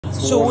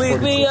So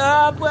wake me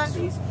up.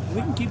 We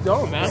can keep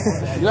going, man.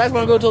 You guys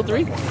want to go till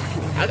 3?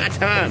 I got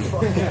time.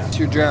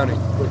 You're drowning.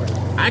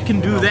 I can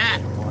do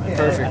that.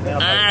 Perfect. All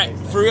right,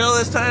 for real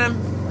this time.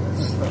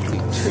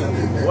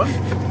 What?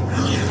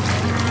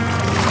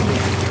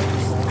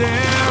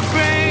 There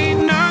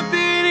ain't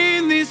nothing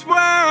in this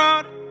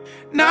world,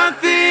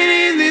 nothing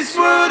in this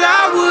world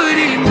I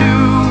wouldn't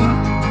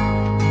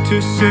do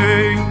to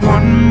say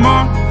one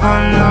more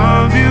I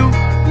love you.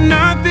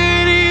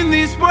 Nothing in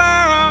this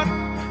world,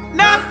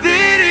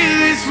 nothing in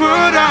this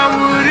world I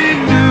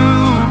wouldn't do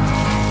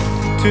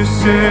to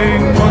say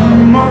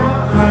one more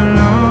I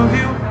love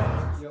you.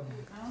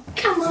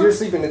 Come on. So you're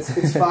sleeping. It's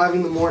 5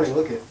 in the morning.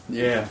 Look it.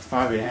 Yeah, it's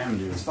 5 a.m.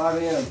 dude. It's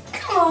 5 a.m.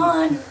 Come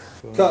on.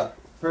 Cut.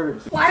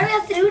 Perfect. Why do we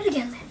have to do it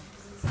again then?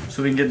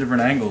 So we can get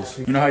different angles.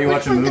 You know how you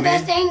watch a movie? Which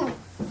one's the best angle?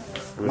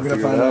 We're gonna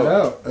find that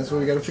out. That's what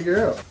we gotta figure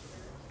out.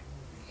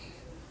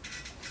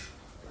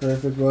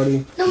 Perfect,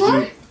 buddy. No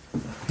more?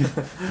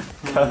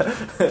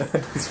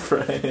 He's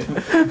praying.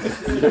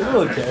 You're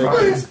okay.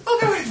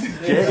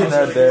 Get in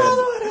that bed.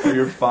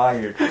 You're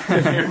fired.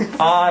 You're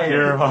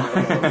fired.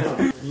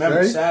 Remember,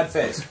 Ready? sad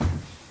face.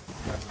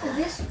 Like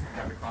this?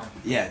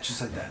 Yeah, just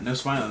like that. No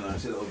smiling though. I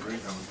see the little grin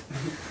coming.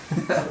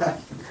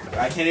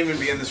 I can't even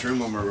be in this room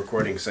when we're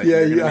recording, so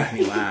you're gonna make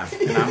me laugh,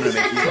 and I'm gonna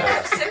make you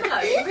laugh.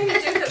 Similar. You really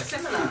do look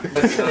similar.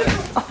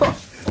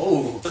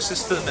 Oh, let's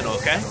just to the middle,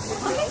 okay?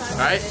 All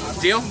right,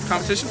 deal?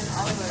 Competition?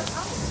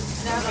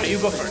 Okay, you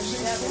go first.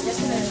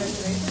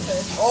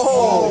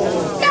 Oh!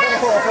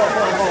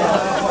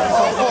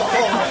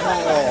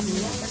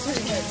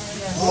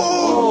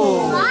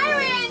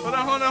 Byron!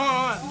 Hold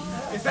on.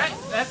 Is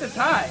that's a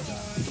tie?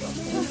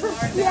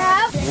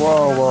 Yeah.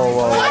 Whoa, whoa,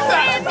 whoa.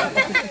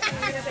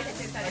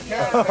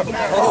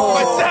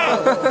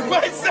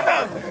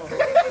 Myself!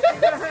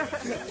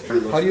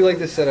 How do you like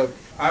this setup?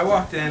 I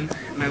walked in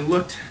and I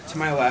looked to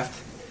my left,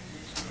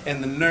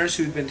 and the nurse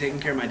who's been taking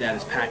care of my dad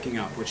is packing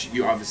up, which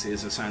you obviously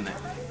is a sign that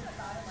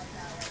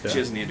she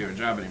doesn't need to do her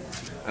job anymore.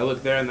 I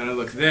look there and then I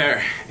look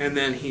there, and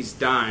then he's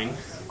dying,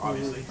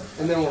 obviously.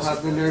 And then we'll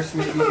have the nurse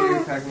meet you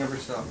here packing up her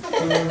stuff.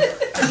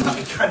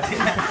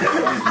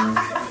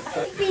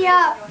 Me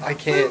up. I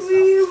can't.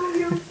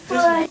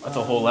 That's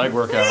a whole leg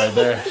workout right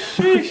there.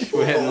 Sheesh.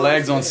 We're hitting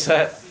legs on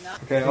set.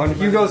 Okay, on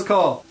Hugo's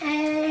call.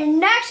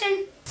 And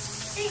action.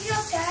 Wake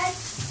up, Dad.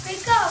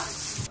 Wake up.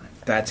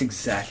 That's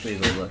exactly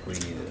the look we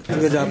needed.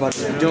 Good job, buddy.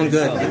 You're doing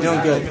good. You're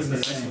doing good.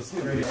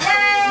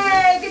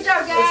 Hey, good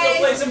job, guys. Let's go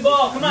play some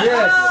ball. Come on.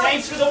 Yes.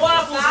 Thanks for the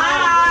waffles,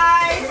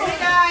 Bye. Hey,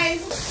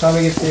 guys. Time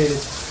to get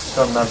faded.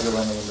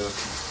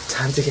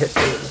 Time to get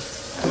faded.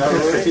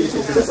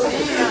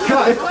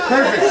 Cut.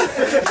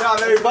 Perfect. Good job,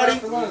 everybody.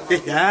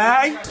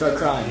 Yeah. Start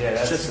crying. Yeah,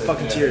 that's just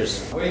fucking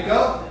cheers. Wake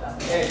up.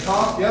 And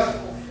cough. Yep.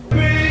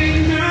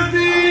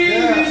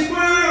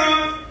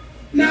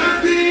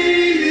 Nothing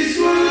in this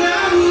world I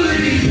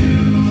wouldn't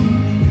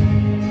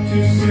do to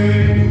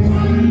say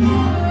one more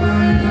I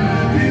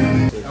love you.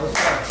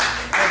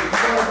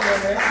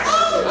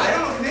 I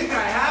don't think I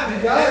have it.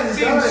 That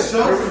seems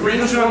so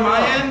cringe on my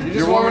end.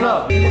 You're warming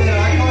up.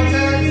 Eye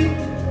contact.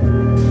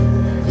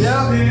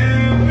 Yep.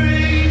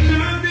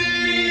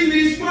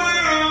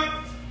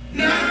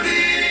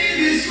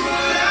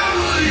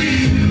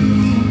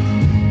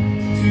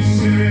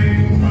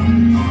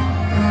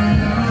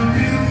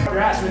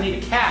 We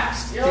need a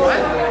cast. What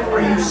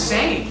are you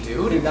saying,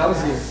 dude? That was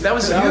you. That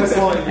was you.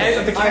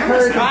 Hey, the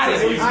camera's got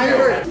it. I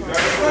heard.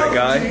 That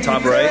guy,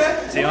 top right.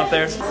 See him up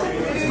there?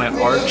 He's my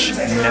arch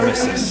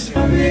nemesis.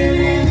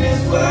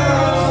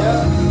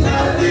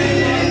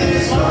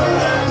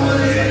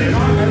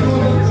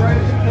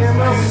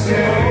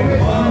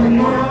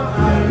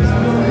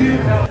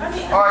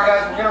 Alright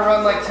guys, we're gonna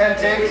run like 10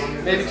 takes,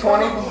 maybe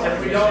 20.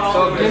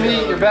 So give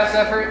me your best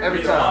effort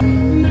every time.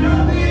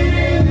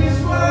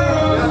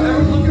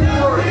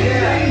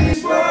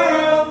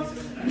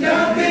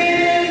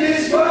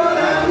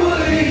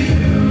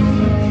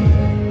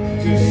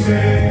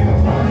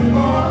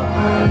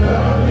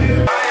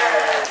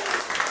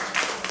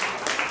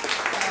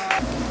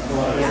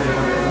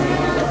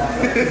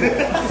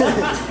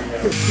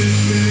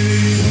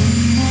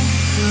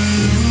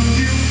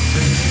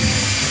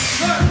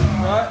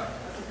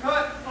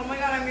 Oh my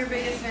god, I'm your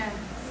biggest fan.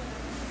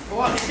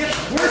 Well, it gets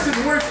worse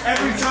and worse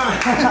every time.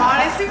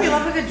 Honestly, we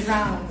love a good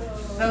drown.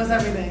 That was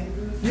everything.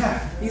 Yeah.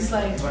 He's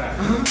like,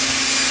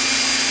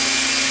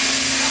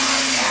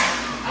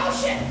 Oh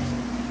shit.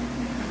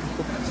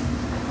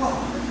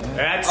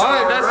 That's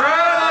Alright, that's right.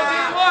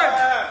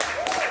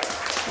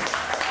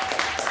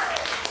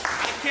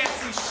 I can't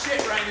see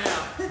shit right now.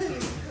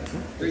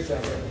 Great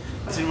job, bro.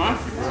 See you tomorrow?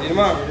 See you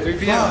tomorrow, 3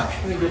 p.m.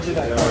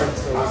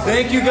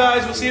 Thank you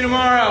guys. We'll see you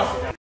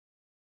tomorrow.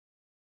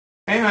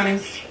 Hey, honey.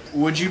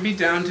 Would you be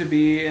down to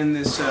be in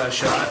this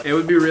shot? It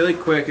would be really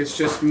quick. It's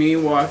just me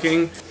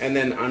walking, and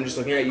then I'm just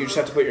looking at you. You just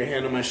have to put your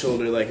hand on my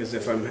shoulder, like as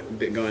if I'm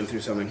going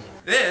through something.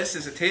 This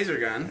is a taser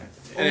gun,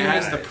 and it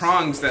has the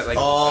prongs that, like.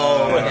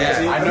 Oh,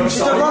 yeah. I know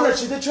She's a runner.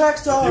 She's a track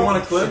star. You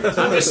want a clip?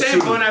 I'm just saying,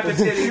 Bon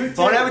Appetit.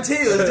 Bon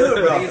appetit. Let's do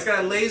it, bro. It's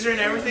got a laser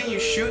and everything. You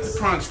shoot the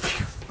prongs.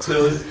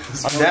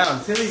 I'm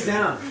down. Tilly's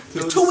down.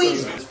 It's too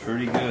easy. It's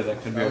pretty good.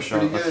 That could be our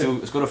shot.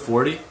 Let's go to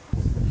 40.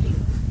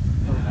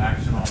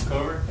 Action on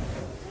cover.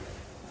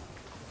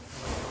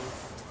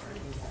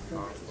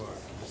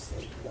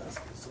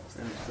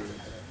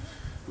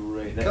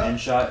 Great. That end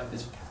shot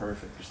is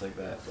perfect, just like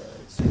that.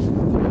 I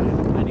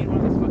need one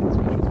of these fucking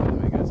switches, by the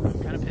way, guys. I'm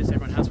kind of pissed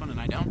everyone has one and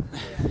I don't.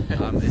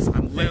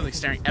 I'm literally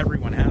staring.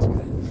 Everyone has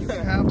one. You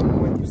have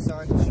one when you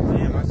signed the shooter.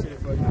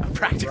 I'm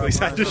practically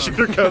signed a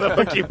shooter code.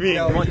 What do you mean?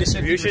 You want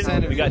distribution?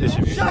 We got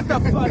distribution. Shut the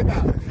fuck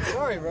up.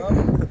 Sorry, bro.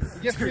 You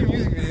get free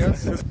music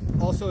videos.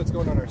 Also, it's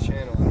going on our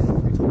channel. I don't know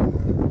if we told you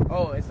that.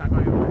 Oh, it's not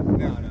going on.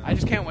 No. I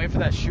just can't wait for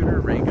that shooter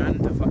ray gun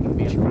to fucking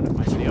be in front of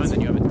my video, and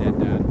then you have a dead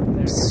dad.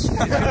 It's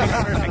gonna be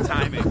perfect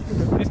timing.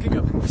 It's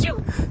gonna go.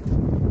 Shoot.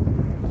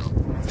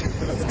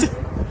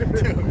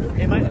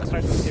 It might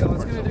start to So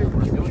it's gonna do,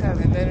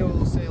 and then it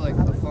will say like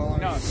the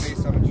following is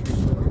based on a true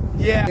story.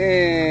 Yeah.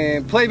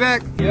 And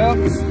playback. Yep.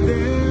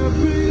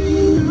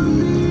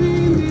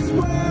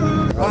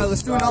 All right,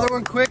 let's do another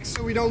one quick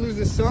so we don't lose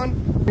the sun.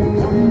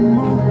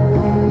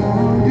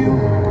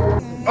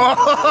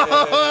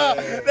 Oh,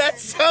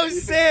 that's so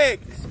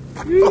sick!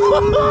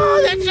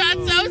 Oh, that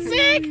shot's so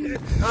sick!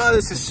 Oh,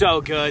 this is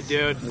so good,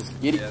 dude.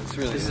 Yeah, it's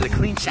really This is a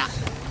clean shot.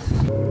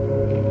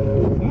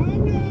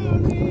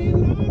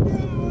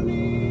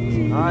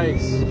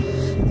 nice.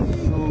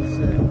 So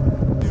sick.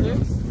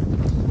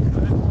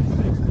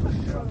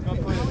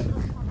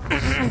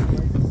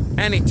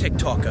 Any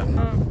TikToker.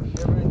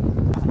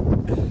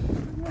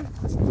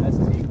 That's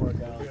teamwork,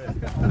 Alex.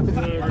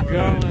 We're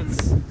going.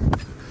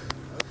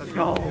 Let's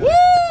go. Woo!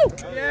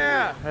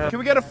 Yeah! Can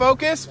we get a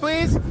focus,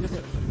 please?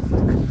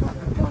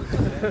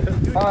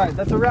 All right,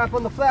 that's a wrap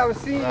on the flower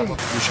scene. We're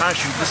trying to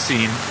shoot the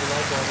scene,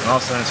 and all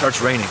of a sudden it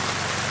starts raining.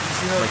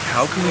 Like,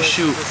 how can we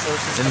shoot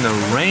in the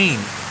rain,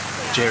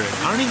 Jared?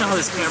 I don't even know how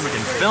this camera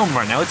can film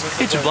right now. It's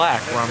pitch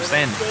black where I'm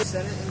standing.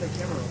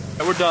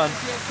 And we're done.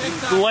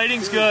 The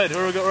lighting's good.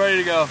 We're ready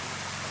to go.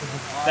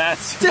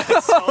 That's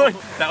so,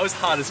 that was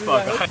hot as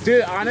fuck.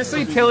 Dude,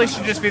 honestly, Tilly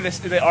should just be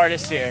the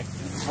artist here.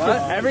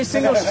 What? Every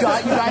single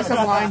shot you guys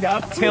have lined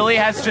up, Tilly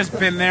has just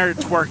been there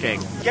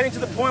twerking. Getting to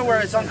the point where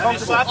it's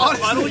uncomfortable.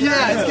 Honestly,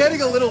 yeah, it's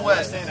getting a little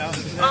wet.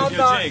 I'm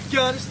not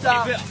gonna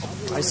stop.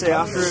 I say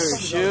after a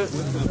shoot,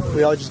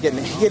 we all just get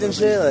naked and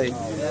shit, like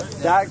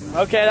that.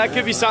 Okay, that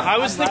could be something. I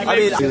was thinking. To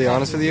be really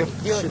honest with you,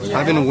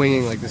 I've been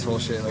winging like this whole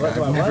shit. Like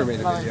I've never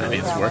made a video. I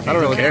mean, it's working. I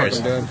don't know Who what cares?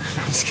 the fuck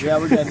I'm doing. Yeah,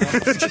 we're good.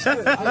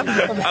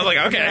 I'm like,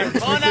 okay.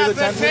 On up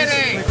the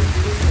titty!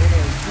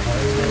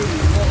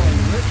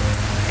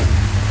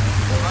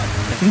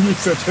 You're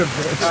such a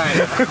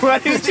bitch. Why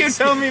didn't you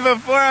tell me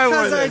before I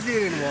was? Because I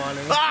didn't want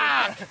it.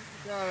 Fuck!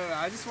 No,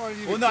 I just wanted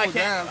you to Well, no, I cool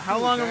can't. down. How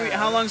long are we?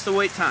 How long's the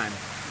wait time?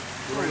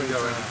 We're ready to go.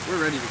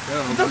 We're ready to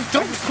go.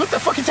 Don't put the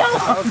fucking towel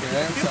on.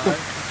 Okay, I'm sorry.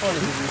 Hold on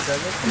just a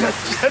second.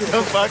 Shut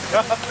the fuck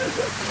up.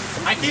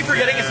 I keep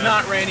forgetting it's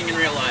not raining in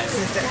real life.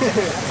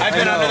 I've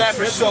been under that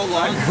for so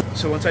long.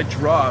 So once I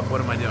drop,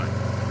 what am I doing?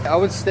 I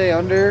would stay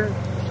under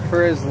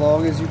for as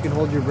long as you can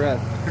hold your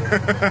breath.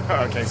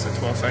 Okay, so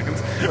 12 seconds.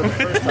 For the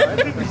first time.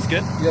 He's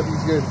good? Yep,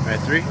 he's good. All right,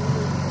 3,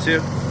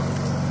 2.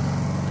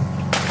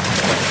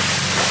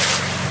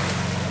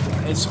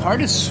 It's hard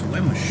to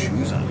swim with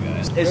shoes on,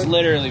 guys. It's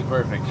literally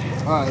perfect.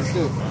 Alright, let's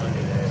do it.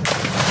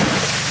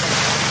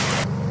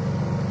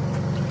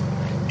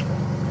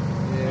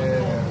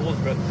 Yeah.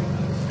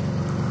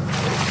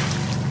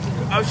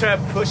 I was trying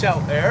to push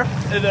out air,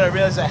 and then I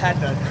realized I had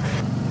none.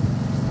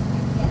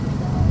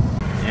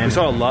 And we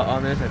saw a lot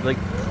on this. I feel like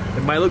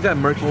it might look that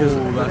murky.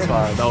 Oh, that's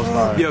fire. That was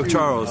fire. Yo,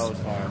 Charles. That was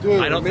fire.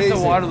 Dude, I don't think the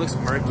water looks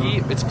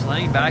murky. It's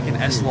playing back in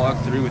S-Log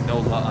 3 with no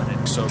LUT on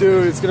it. So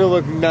Dude, it's gonna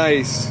look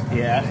nice.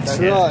 Yeah.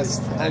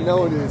 Trust. I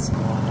know it is.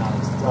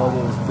 All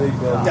those big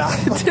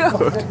guys.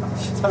 Dude.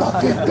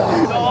 Fucking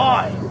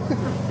die.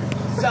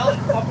 Sell it,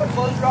 fucking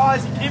close your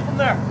eyes and keep them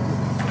there.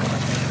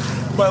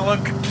 My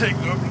lung could take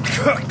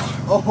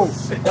Oh,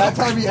 that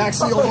time he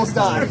actually almost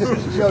died. Yo,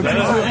 dude. Yo, come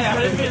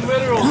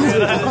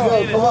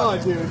on,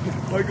 dude.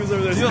 Michael's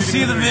over there. You'll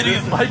see the video.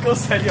 Michael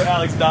said, "Yo,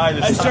 Alex died."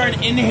 I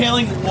started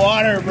inhaling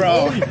water,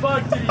 bro. Holy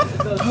fuck, dude!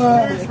 The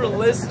spirits were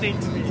listening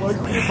to me.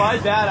 Like, my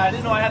bad. I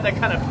didn't know I had that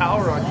kind of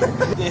power on you.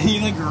 He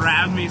like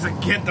grabbed me. He's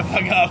like, "Get the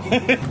fuck up."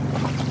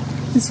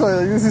 He's probably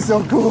like, this is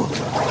so cool.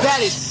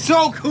 That is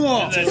so cool.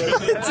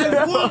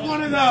 I want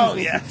one of those.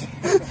 Yeah.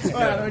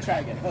 Alright, let me try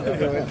again.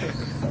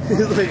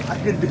 He's like, I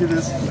can do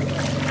this.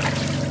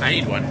 I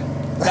need one.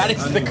 That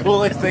is the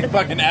coolest thing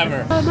fucking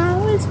ever. I'm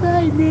always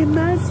finding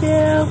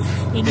myself,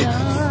 you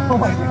know. Oh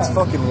my god, it's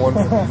fucking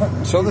wonderful.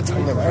 Show the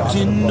timer.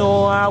 Didn't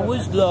know I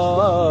was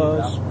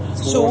lost.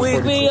 So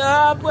wake me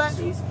up.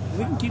 We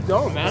can keep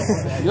going, man.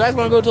 You guys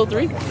want to go till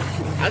 3?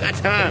 I got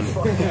time.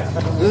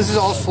 This is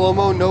all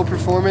slow-mo, no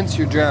performance,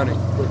 you're drowning.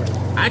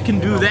 I can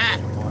do that.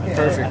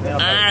 Perfect.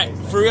 Alright,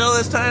 for real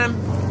this time?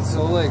 It's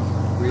so like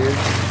weird,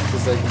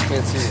 because like you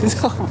can't see it.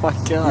 Oh my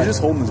god. He's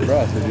just holding his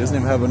breath. He doesn't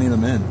even have any of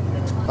them in.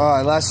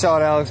 Alright, last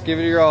shot, Alex. Give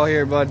it your all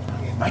here, bud.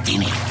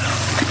 Martini.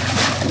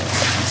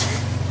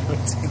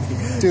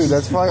 Dude,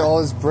 that's probably all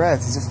his breath.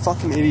 He's a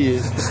fucking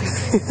idiot.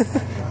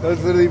 That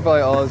was literally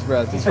probably all his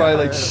breath. He's probably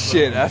like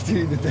shit after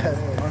he did that.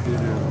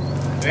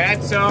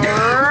 That's a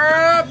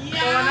wrap!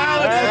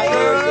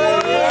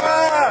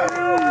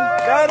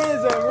 That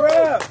is a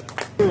wrap!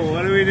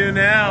 What do we do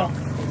now?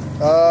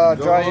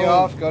 Dry you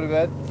off, go to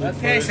bed.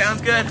 Okay,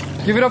 sounds good.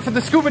 Give it up for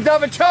the scuba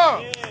diver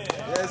chum!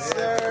 Yes,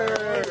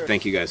 sir!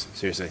 Thank you guys,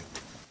 seriously.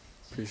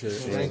 Appreciate it.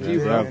 Thank you,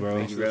 bro.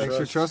 Thank you, bro. Thanks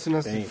for trusting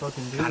us to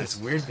fucking do God, this.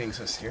 it's weird being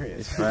so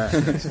serious.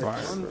 It's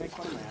fine.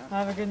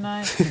 Have a good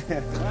night.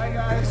 Get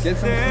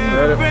some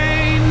There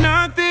ain't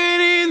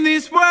nothing in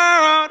this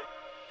world,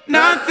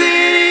 nothing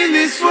in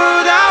this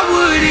world I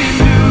wouldn't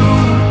do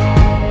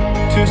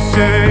to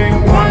say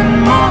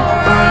one more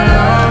I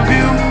love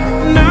you.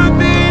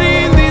 Nothing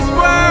in this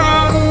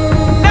world,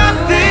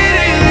 nothing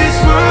in this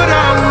world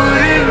I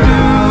wouldn't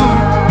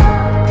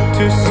do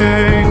to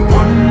say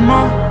one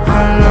more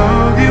I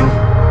love you.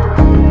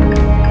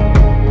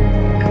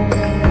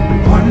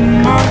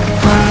 One more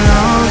I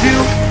love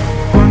you.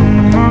 One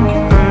more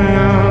I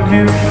love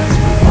you.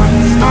 One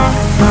more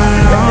I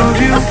love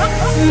you.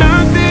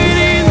 Nothing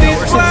in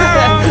this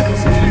world,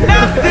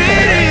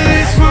 nothing in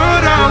this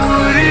world I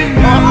wouldn't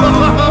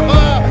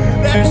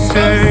do to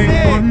say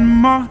one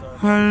more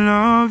I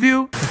love you.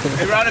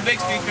 Hey, we're on a big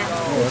speaker.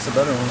 Oh, that's a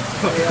better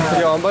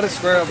one. Yo, I'm about to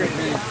square up with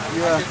Vinny.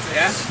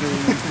 Yeah?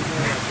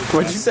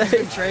 What'd you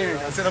say? Training.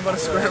 I said I'm about to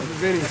square up with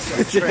Vinny.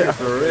 Yeah,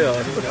 for real.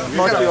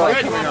 Fuck you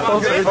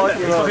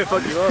up.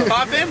 Fuck you up.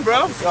 Pop in,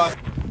 bro.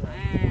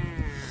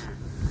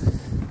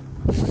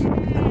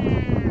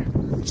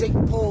 Jake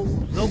Paul.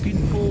 Logan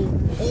pull,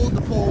 hold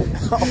the pole.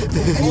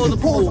 Hold the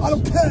pole. I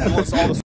don't care.